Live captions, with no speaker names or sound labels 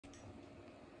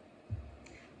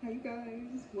Hi you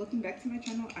guys, welcome back to my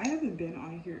channel. I haven't been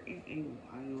on here in a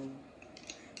while.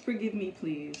 Forgive me,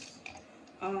 please.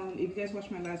 If you guys watched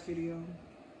my last video,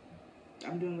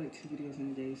 I'm doing like 2 videos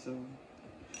in a day, so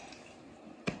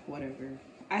whatever.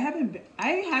 I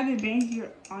haven't been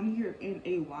here on here in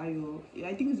a while.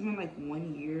 I think it's been like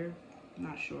 1 year,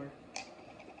 not sure.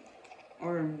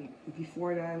 Or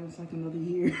before that, it was like another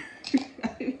year.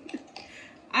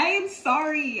 I am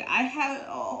sorry. I have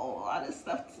a whole lot of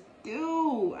stuff to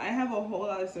do. I have a whole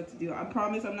lot of stuff to do. I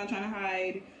promise I'm not trying to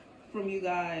hide from you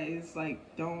guys. Like,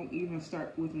 don't even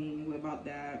start with me about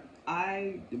that.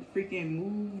 I freaking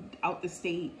moved out the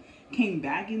state, came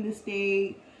back in the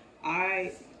state.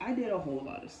 I did a whole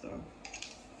lot of stuff.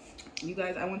 You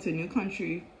guys, I went to a new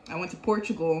country. I went to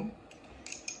Portugal.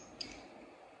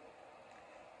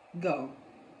 Go.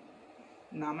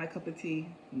 Not my cup of tea,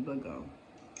 but go.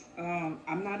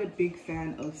 I'm not a big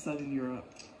fan of Southern Europe.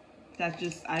 That's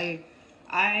just I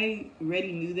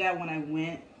already knew that when I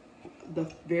went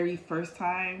the very first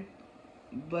time,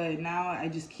 but now I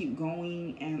just keep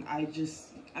going and I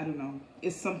don't know.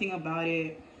 It's something about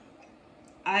it.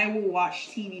 I will watch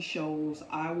TV shows.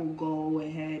 I will go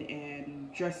ahead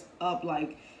and dress up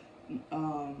like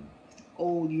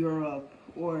old Europe,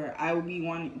 or I will be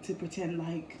wanting to pretend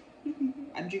like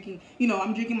I'm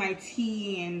drinking my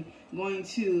tea and going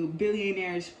to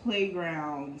billionaires'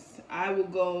 playgrounds. I will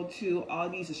go to all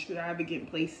these extravagant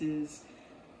places.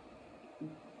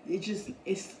 I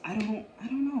don't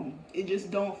know. It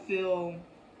just don't feel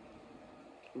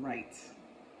right.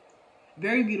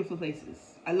 Very beautiful places.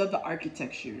 I love the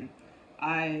architecture.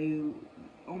 Oh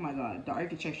my God, the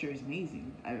architecture is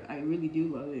amazing. I really do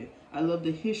love it. I love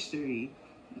the history.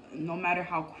 No matter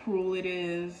how cruel it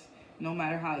is, no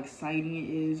matter how exciting it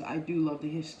is, I do love the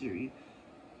history.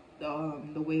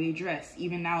 The way they dress.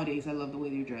 Even nowadays, I love the way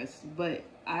they dress. But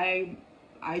I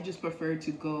just prefer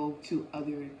to go to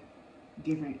other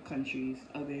different countries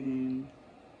other than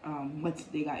what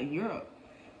they got in Europe.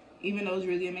 Even though it's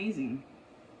really amazing.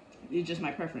 It's just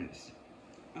my preference.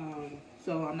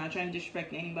 So I'm not trying to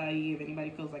disrespect anybody. If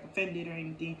anybody feels like offended or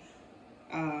anything,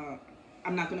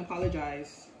 I'm not going to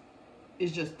apologize.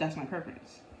 It's just, that's my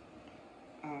preference.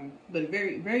 But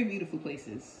very, very beautiful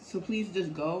places. So please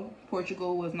just go.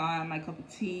 Portugal was not my cup of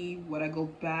tea. Would I go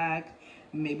back?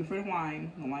 Maybe for the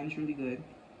wine. The wine is really good.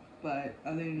 But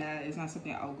other than that, it's not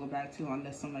something I'll go back to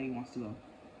unless somebody wants to go.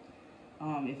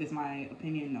 If it's my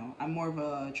opinion, no. I'm more of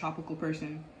a tropical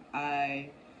person.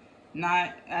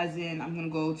 Not as in I'm gonna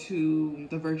go to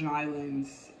the Virgin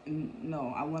Islands.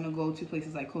 No, I want to go to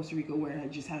places like Costa Rica where I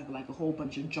just have like a whole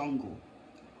bunch of jungle.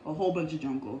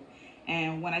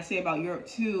 And when I say about Europe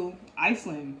too,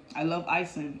 Iceland. I love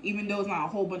Iceland. Even though it's not a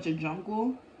whole bunch of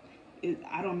jungle,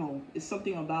 I don't know. It's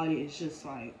something about it. It's just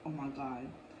like, oh my God.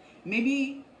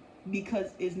 Maybe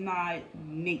because it's not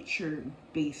nature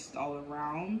based all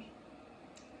around.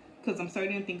 Because I'm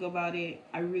starting to think about it,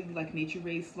 I really like nature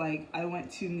based. Like, I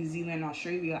went to New Zealand and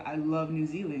Australia. I love New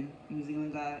Zealand. New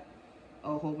Zealand got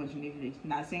a whole bunch of nature based.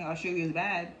 Not saying Australia is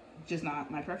bad, just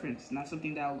not my preference. Not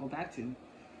something that I'll go back to.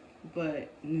 But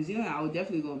New Zealand, I would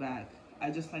definitely go back. I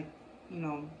just like,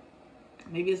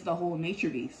 maybe it's the whole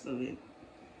nature base of it,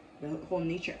 the whole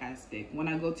nature aspect. When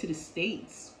I go to the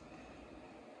States,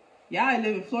 yeah, I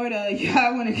live in Florida. Yeah,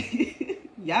 I want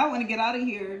to get out of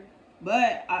here.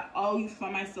 But I always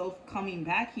find myself coming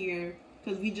back here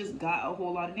because we just got a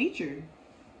whole lot of nature.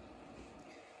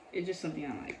 It's just something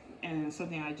I like, and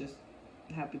something I just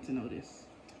happen to notice.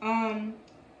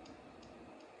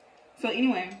 So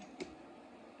anyway,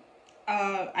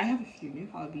 I have a few new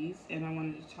hobbies, and I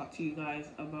wanted to talk to you guys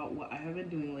about what I have been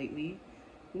doing lately.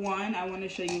 One, I want to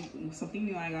show you something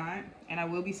new I got, and I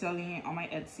will be selling it on my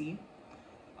Etsy.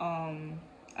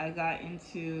 I got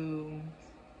into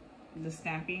the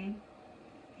stamping.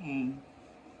 Dang,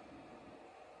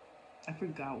 I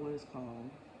forgot what it's called.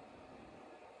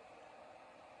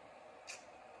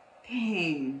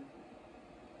 Dang.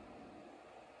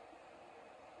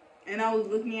 And I was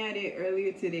looking at it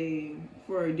earlier today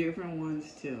for different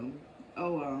ones too.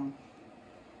 Oh well.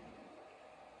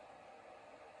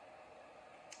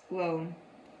 Well.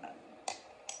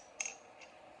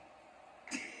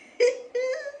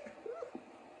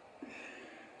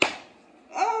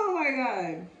 Oh my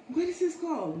God. What is this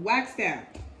called? Wax stamp.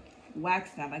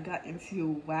 Wax stamp. I got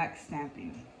into wax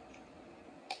stamping.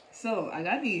 So I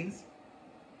got these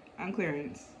on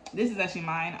clearance. This is actually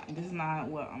mine. This is not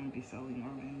what I'm gonna be selling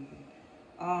or anything.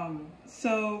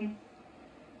 So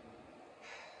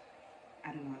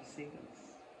I don't know how to say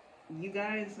this. You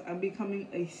guys, I'm becoming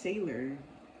a sailor.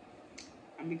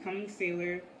 I'm becoming a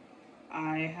sailor.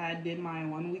 I did my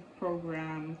 1 week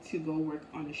program to go work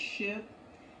on a ship,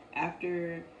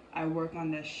 after I work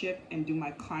on that ship and do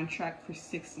my contract for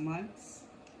 6 months,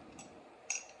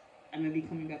 I'm gonna be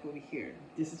coming back over here.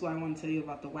 This is what I want to tell you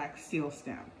about the wax seal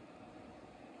stamp.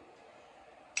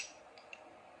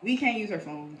 We can't use our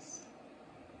phones,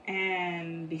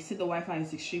 and they said the Wi-Fi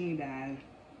is extremely bad.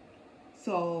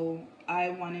 So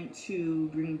I wanted to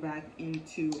bring back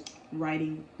into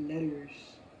writing letters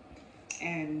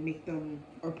and make them,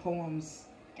 or poems,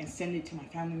 and send it to my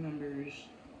family members.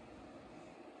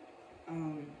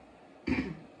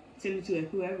 Send it to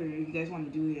whoever. If you guys want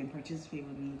to do it and participate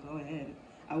with me, go ahead.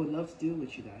 I would love to do it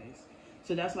with you guys.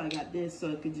 So that's why I got this, so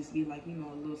it could just be like, you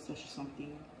know, a little special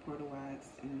something for the wax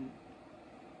and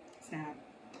snap.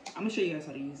 I'm gonna show you guys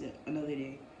how to use it another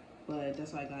day, but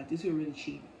that's what I got. These were really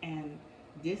cheap, and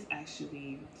this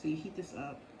actually, so you heat this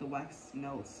up, the wax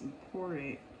melts, you pour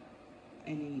it,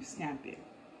 and then you stamp it.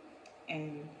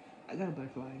 And I got a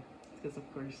butterfly because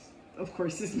of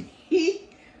course it's me.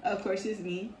 Of course it's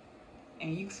me.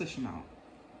 And you can switch them out.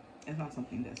 It's not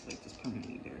something that's like just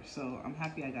permanently there. So I'm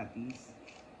happy I got these.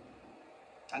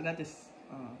 I got this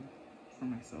for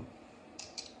myself.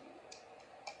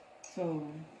 So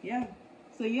yeah,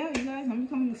 you guys, I'm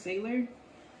becoming a sailor.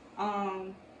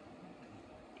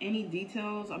 Any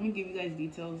details, I'm gonna give you guys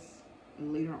details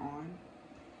later on.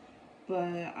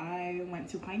 But I went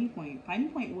to Piney Point. Piney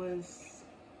Point was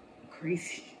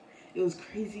crazy. It was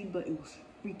crazy, but it was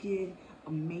freaking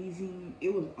amazing.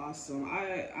 It was awesome.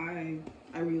 I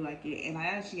really like it. And I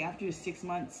actually, after 6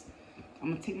 months, I'm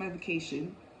gonna take my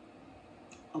vacation,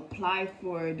 apply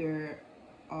for their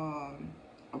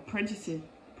apprenticeship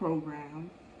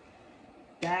program.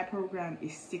 That program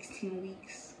is 16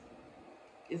 weeks.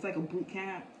 It's like a boot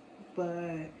camp.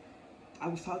 But I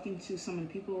was talking to some of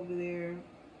the people over there.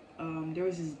 There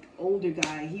was this older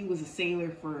guy. He was a sailor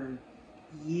for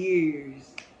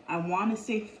years. I want to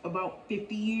say about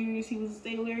 50 years he was a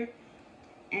sailor.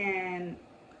 And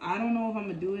I don't know if I'm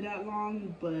going to do it that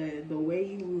long, but the way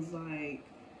he was like,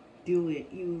 do it.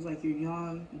 He was like, you're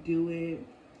young, do it.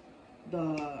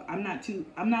 I'm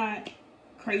not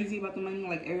crazy about the money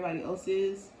like everybody else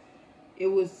is. It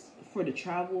was for the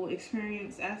travel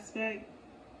experience aspect.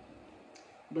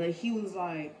 But he was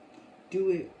like, do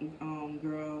it,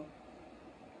 girl.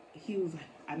 He was like,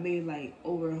 I made like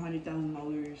over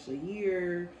 $100,000 a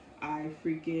year. I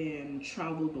freaking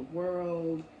traveled the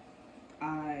world.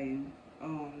 I'm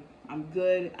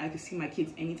good. I can see my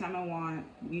kids anytime I want.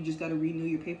 You just gotta renew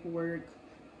your paperwork.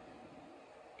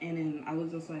 And then I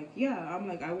was just like, yeah. I'm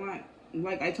like,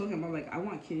 I told him, I'm like, I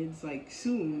want kids like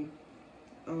soon.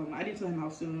 I didn't tell him how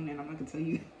soon, and I'm not gonna tell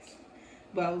you.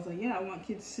 But I was like, yeah, I want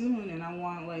kids soon, and I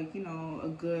want, like, you know, a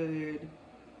good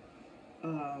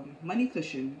money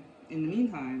cushion in the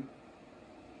meantime.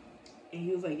 And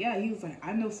he was like, yeah, he was like,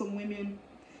 I know some women,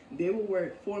 they will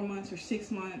work 4 months or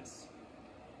 6 months,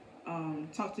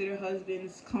 talk to their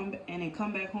husbands, come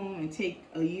back home and take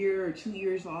a year or 2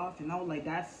 years off. And I was like,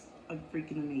 that's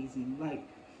freaking amazing. Like,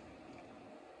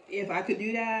 if I could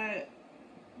do that,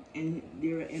 and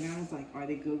I was like, are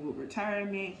they good with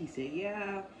retirement? He said,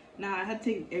 yeah. Now, I had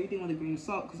to take everything with a grain of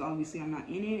salt because obviously I'm not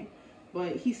in it.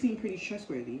 But he seemed pretty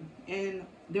trustworthy. And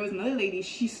there was another lady,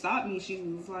 she stopped me. She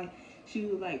was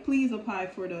like, please apply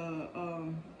for the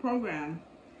program.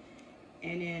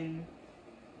 And then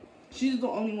she's the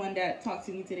only one that talked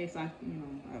to me today. So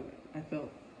I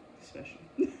felt special.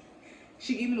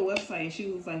 She gave me the website and she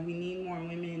was like, we need more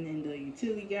women in the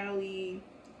utility galley.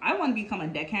 I want to become a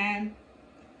deckhand.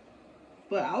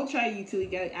 But I'll try utility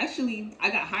galley. Actually, I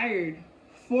got hired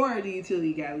for the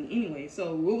utility galley anyway,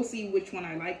 so we'll see which one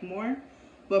I like more.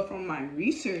 But from my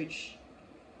research,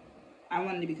 I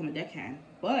wanted to become a deckhand.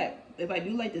 But if I do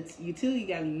like the utility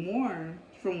galley more,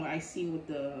 from what I see what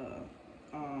the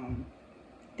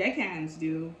deckhands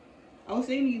do, I will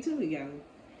stay in the utility galley.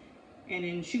 And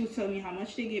then she was telling me how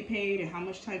much they get paid and how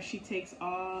much time she takes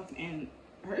off. And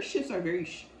her shifts are very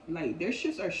their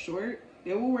shifts are short.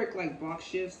 They will work like block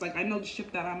shifts. Like, I know the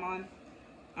shift that I'm on,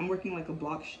 I'm working like a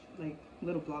block, like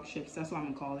little block shifts. That's what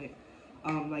I'm gonna call it.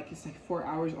 Like, it's like 4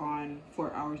 hours on,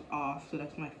 4 hours off. So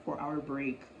that's my 4-hour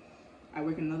break. I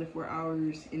work another 4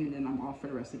 hours and then I'm off for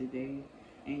the rest of the day.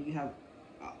 And you have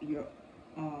your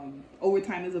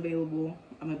overtime is available.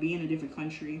 I'm gonna be in a different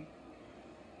country.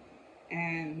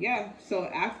 And yeah, so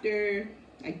after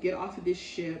I get off of this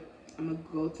ship, I'm gonna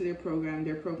go to their program.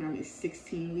 Their program is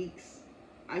 16 weeks.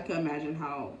 I can imagine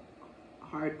how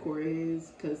hardcore it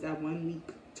is, because that 1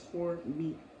 week tore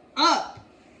me up.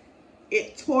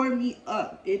 It tore me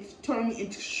up. It tore me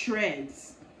into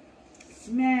shreds.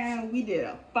 Man, we did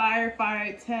a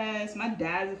firefighter test. My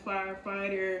dad's a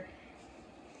firefighter.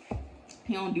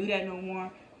 He don't do that no more.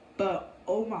 But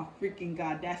oh my freaking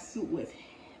god, that suit was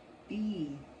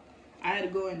heavy. I had to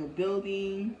go in the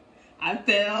building. I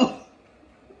fell.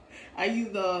 I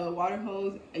used the water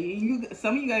hose.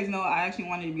 Some of you guys know I actually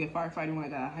wanted to be a firefighter when I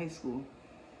got out of high school.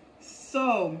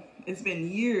 So it's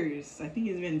been years. I think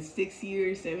it's been 6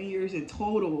 years, 7 years in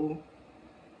total.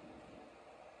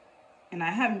 And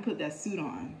I haven't put that suit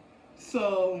on.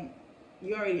 So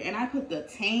and I put the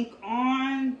tank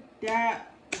on.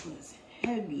 That was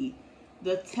heavy.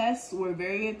 The tests were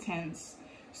very intense.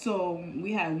 So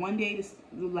we had one day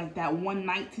like that one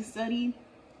night to study,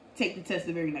 take the test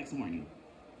the very next morning.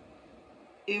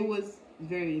 It was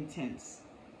very intense.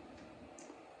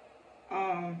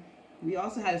 We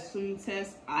also had a swimming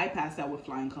test. I passed out with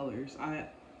flying colors.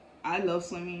 I love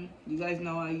swimming. You guys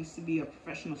know I used to be a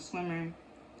professional swimmer.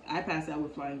 I passed out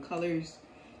with flying colors.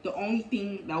 The only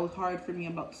thing that was hard for me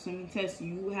about the swimming test,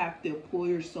 you have to pull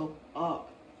yourself up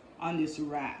on this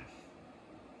raft.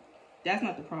 That's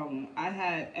not the problem. I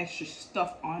had extra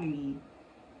stuff on me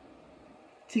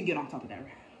to get on top of that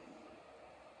raft.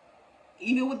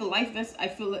 Even with the life vest, I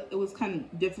feel like it was kind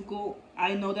of difficult.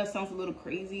 I know that sounds a little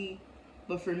crazy,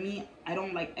 but for me, I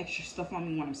don't like extra stuff on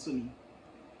me when I'm swimming.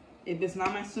 If it's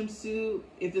not my swimsuit,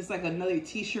 if it's like another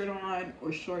t-shirt on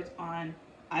or shorts on,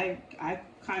 I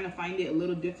kind of find it a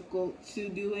little difficult to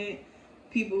do it.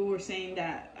 People were saying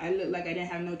that I look like I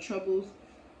didn't have no troubles.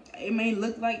 It may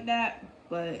look like that,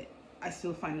 but I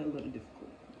still find it a little difficult.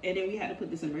 And then we had to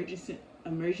put this immersion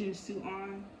suit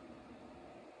on.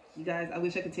 You guys, I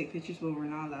wish I could take pictures, but we're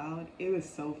not allowed. It was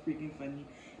so freaking funny.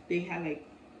 They had like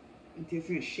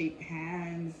different shaped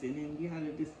hands, and then you had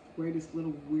to just wear this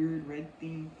little weird red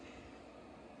thing.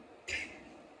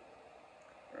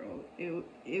 Bro,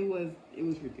 it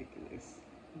was ridiculous.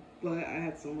 But I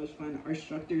had so much fun. Our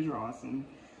instructors were awesome.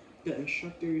 The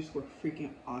instructors were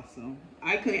freaking awesome.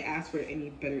 I couldn't ask for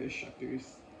any better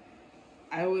instructors.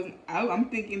 I'm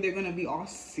thinking they're gonna be all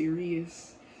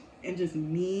serious and just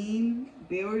mean.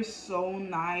 They were so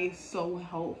nice, so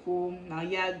helpful. Now,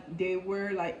 yeah, they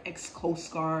were like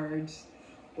ex-Coast Guards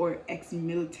or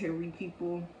ex-military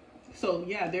people. So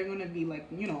yeah, they're gonna be like,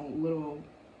 you know,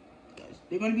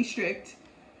 they're gonna be strict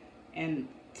and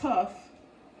tough.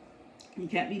 You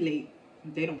can't be late.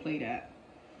 They don't play that.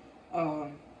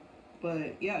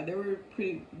 But yeah, they were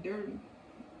pretty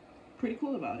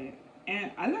cool about it.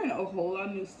 And I learned a whole lot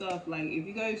of new stuff. Like, if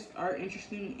you guys are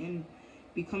interested in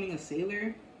becoming a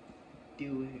sailor,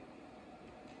 do it.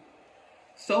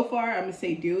 So far, I'm gonna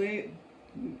say do it.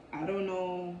 I don't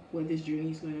know what this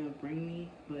journey is gonna bring me,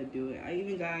 but do it. I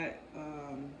even got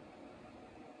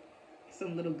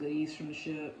some little goodies from the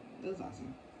ship. It was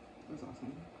awesome. It was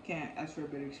awesome. Can't ask for a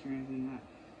better experience than that.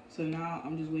 So now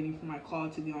I'm just waiting for my call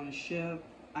to be on the ship.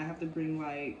 I have to bring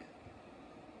like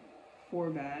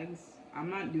 4 bags. I'm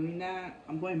not doing that.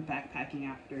 I'm going backpacking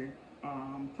after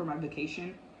for my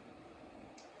vacation.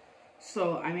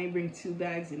 So I may bring 2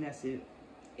 bags and that's it.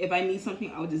 If I need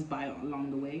something, I'll just buy it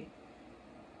along the way.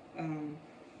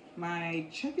 My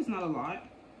check is not a lot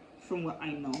from what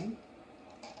I know.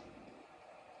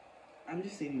 I'm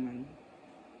just saving money.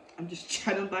 I'm just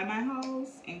trying to buy my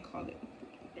house and call it a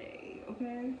freaking day,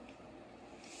 okay?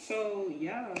 So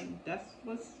yeah, that's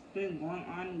what's been going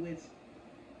on with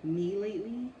me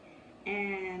lately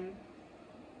and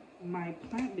my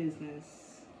plant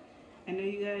business. I know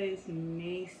you guys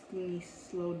may see me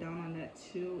slow down on that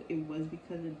too. It was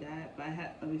because of that, but I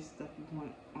had other stuff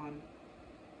going on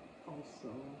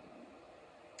also.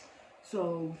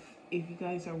 So if you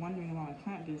guys are wondering about my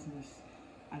plant business,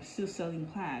 I'm still selling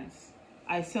plants.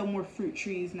 I sell more fruit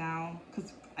trees now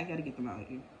because I gotta get them out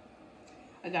here.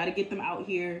 I gotta get them out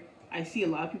here. I see a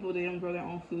lot of people, they don't grow their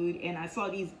own food, and I saw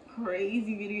these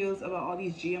crazy videos about all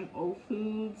these GMO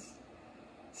foods.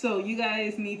 So you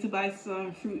guys need to buy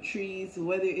some fruit trees,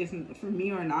 whether it's for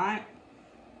me or not.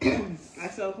 I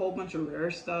sell a whole bunch of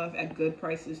rare stuff at good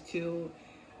prices too.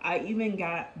 I even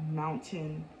got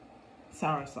mountain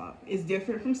soursop. It's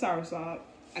different from soursop.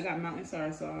 I got mountain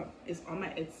soursop. It's on my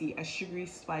Etsy at Sugary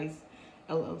Spice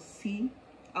LLC.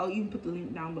 I'll even put the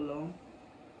link down below.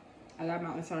 I got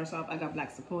mountain soursop. I got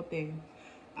black sapote.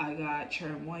 I got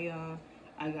cherimoya.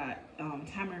 I got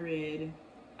tamarind.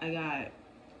 I got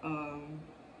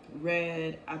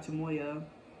red atamoya,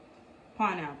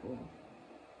 pineapple.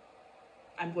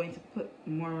 I'm going to put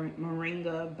more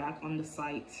moringa back on the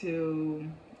site too.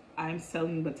 I'm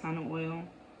selling botana oil.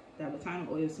 That botana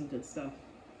oil is some good stuff.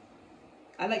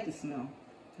 I like the smell,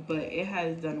 but it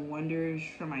has done wonders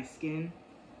for my skin.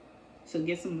 So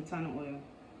get some botana oil.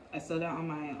 I sell that on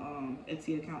my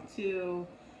Etsy account too.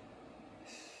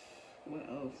 What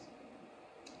else?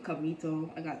 Kamito.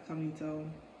 I got kamito.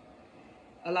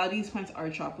 A lot of these plants are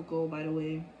tropical, by the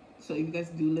way. So if you guys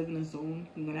do live in a zone,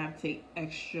 you're gonna have to take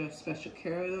extra special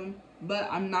care of them. But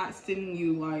I'm not sending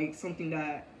you like something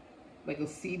that, like a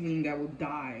seedling that will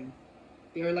die.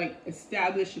 They're like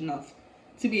established enough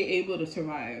to be able to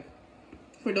survive.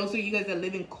 For those of you guys that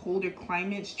live in colder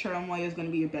climates, cherimoya is gonna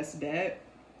be your best bet.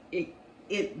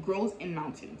 It grows in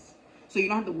mountains, so you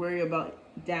don't have to worry about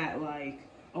that. Like,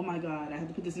 oh my god, I have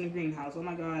to put this in the greenhouse. Oh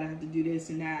my god, I have to do this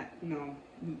and that. No,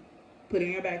 put it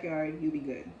in your backyard. You'll be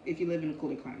good if you live in a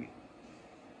colder climate.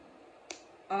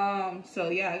 So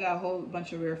yeah, I got a whole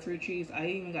bunch of rare fruit trees. I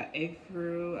even got egg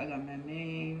fruit. I got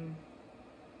mamey.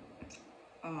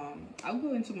 I'll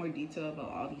go into more detail about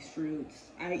all these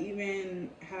fruits. I even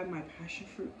have my passion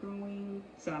fruit growing,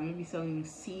 so I'm gonna be selling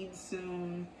seeds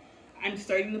soon. I'm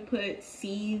starting to put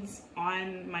seeds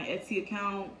on my Etsy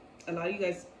account. A lot of you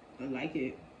guys like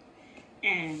it,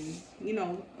 and you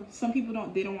know, some people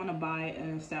don't want to buy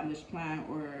an established plant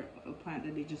or a plant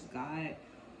that they just got,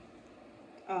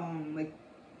 like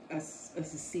as a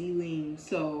seedling,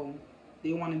 so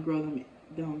they want to grow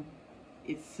them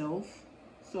itself.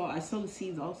 So I sell the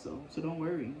seeds also, so don't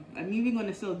worry. I'm even going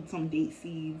to sell some date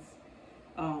seeds,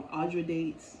 Audra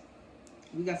dates.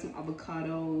 We got some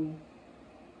avocado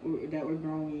that we're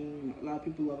growing. A lot of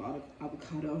people love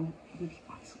avocado. I'm gonna be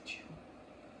honest with you,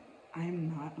 I am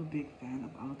not a big fan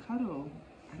of avocado.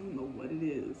 I don't know what it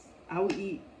is. I will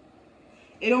eat,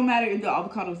 it don't matter if the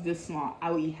avocado is this small,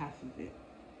 I will eat half of it.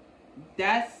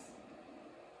 That's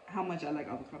how much I like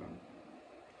avocado.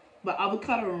 But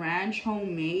avocado ranch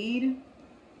homemade,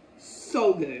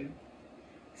 so good,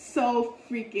 so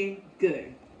freaking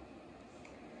good.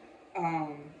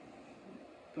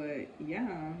 But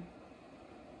yeah,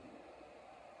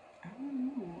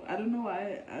 I don't know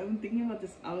why I'm thinking about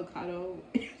this avocado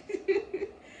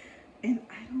and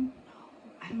I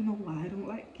don't know why I don't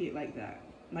like it like that.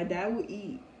 My dad will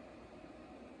eat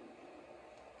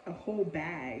a whole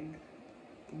bag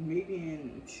maybe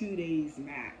in 2 days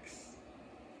max.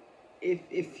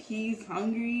 If he's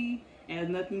hungry and has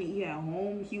nothing to eat at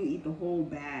home, he'll eat the whole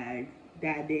bag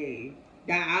that day,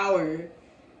 that hour.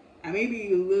 I may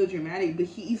be a little dramatic, but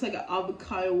he eats like an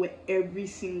avocado with every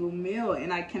single meal,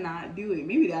 and I cannot do it.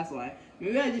 Maybe that's why.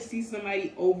 Maybe I just see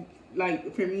somebody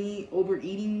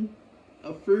overeating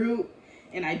a fruit,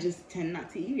 and I just tend not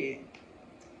to eat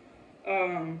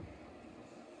it.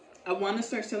 I want to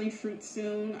start selling fruit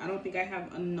soon. I don't think I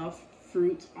have enough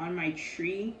fruit on my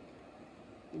tree,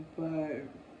 but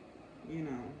you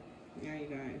know, yeah, you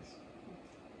guys.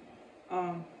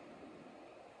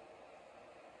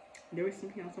 There was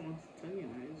something else I wanted to tell you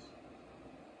guys.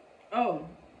 Oh,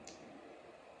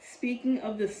 speaking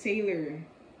of the sailor,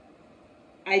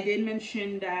 I did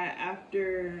mention that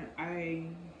after I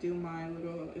do my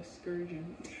little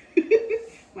excursion,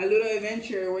 my little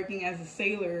adventure working as a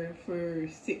sailor for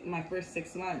my first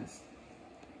 6 months,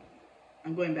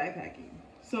 I'm going backpacking.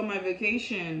 So my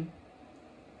vacation,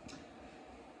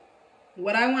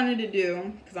 what I wanted to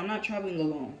do, because I'm not traveling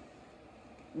alone,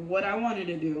 what I wanted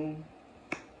to do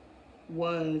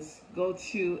was go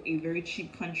to a very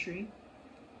cheap country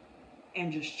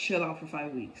and just chill out for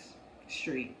 5 weeks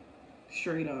straight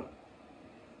up.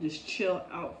 Just chill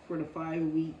out for the 5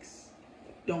 weeks.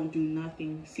 Don't do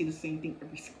nothing. See the same thing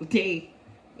every single day.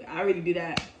 I already do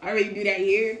that. I already do that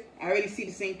here. I already see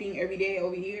the same thing every day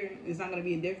over here. It's not going to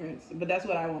be a difference. But that's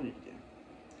what I wanted to do.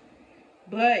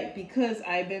 But because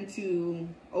I've been to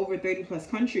over 30 plus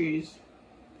countries,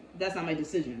 that's not my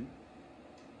decision.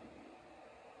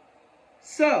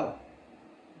 So,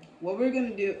 what we're going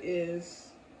to do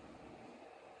is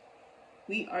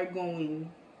we are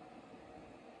going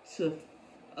to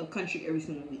a country every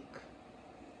single week.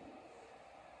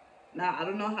 Now, I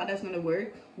don't know how that's going to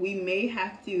work. We may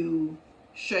have to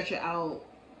stretch it out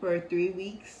for 3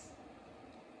 weeks.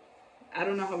 I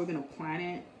don't know how we're going to plan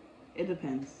it. It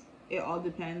depends. It all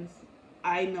depends.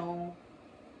 I know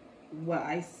what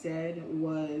I said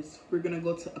was we're going to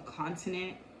go to a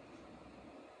continent.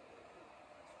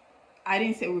 I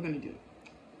didn't say we're going to do it.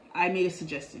 I made a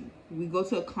suggestion. We go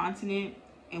to a continent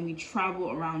and we travel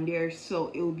around there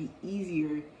so it will be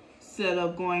easier instead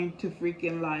of going to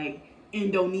freaking like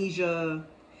Indonesia,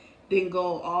 then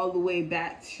go all the way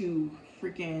back to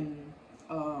freaking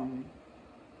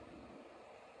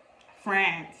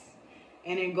France,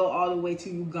 and then go all the way to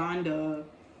Uganda,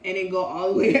 and then go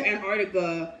all the way to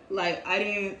Antarctica. Like,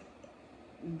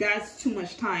 that's too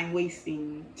much time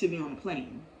wasting to be on a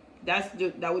plane. That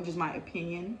was just my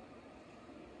opinion.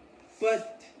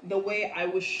 But the way I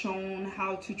was shown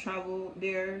how to travel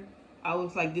there, I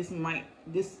was like, this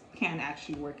can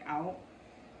actually work out.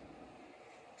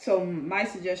 So my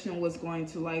suggestion was going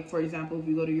to, like, for example, if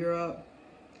we go to Europe,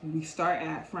 we start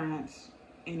at France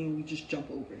and then we just jump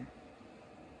over.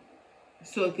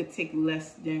 So it could take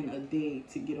less than a day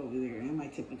to get over there. It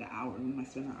might take like an hour. We might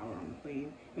spend an hour on the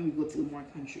plane and we go to more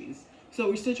countries. So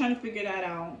we're still trying to figure that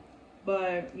out.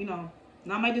 But, you know,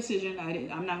 not my decision.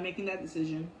 I'm not making that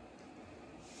decision.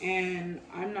 And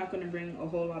I'm not going to bring a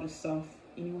whole lot of stuff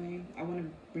anyway. I want to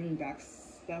bring back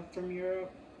stuff from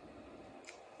Europe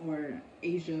or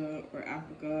Asia or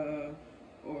Africa,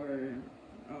 or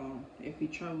if we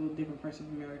travel different parts of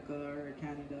America or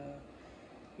Canada.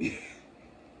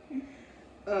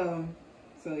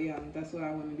 So yeah, that's what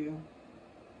I want to do.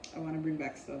 I want to bring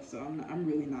back stuff, so I'm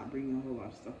really not bringing a whole lot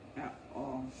of stuff at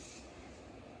all.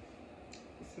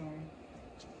 So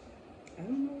I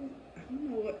don't know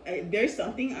what, there's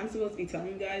something I'm supposed to be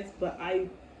telling you guys, but I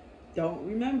don't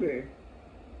remember.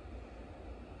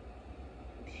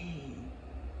 Dang.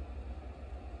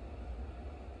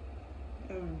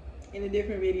 In a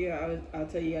different video, I'll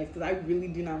tell you guys, because I really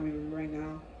do not remember right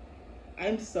now.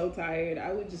 I'm so tired.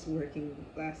 I was just working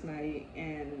last night,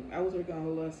 and I was working on a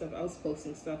lot of stuff. I was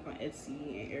posting stuff on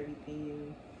Etsy and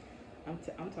everything.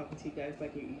 I'm talking to you guys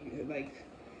like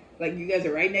you guys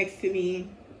are right next to me,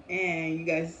 and you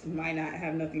guys might not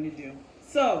have nothing to do.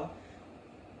 So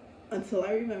until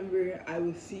I remember, I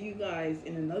will see you guys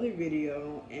in another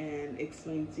video and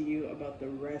explain to you about the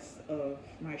rest of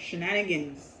my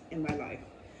shenanigans in my life.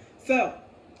 So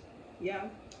yeah,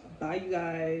 bye you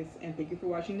guys, and thank you for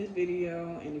watching this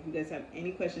video. And if you guys have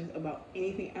any questions about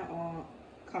anything at all,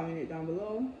 comment it down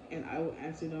below and I will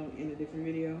answer them in a different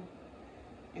video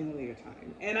in a later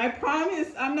time. And I promise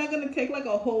I'm not gonna take like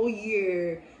a whole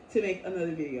year to make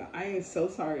another video. I am so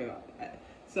sorry about that.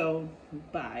 So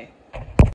bye.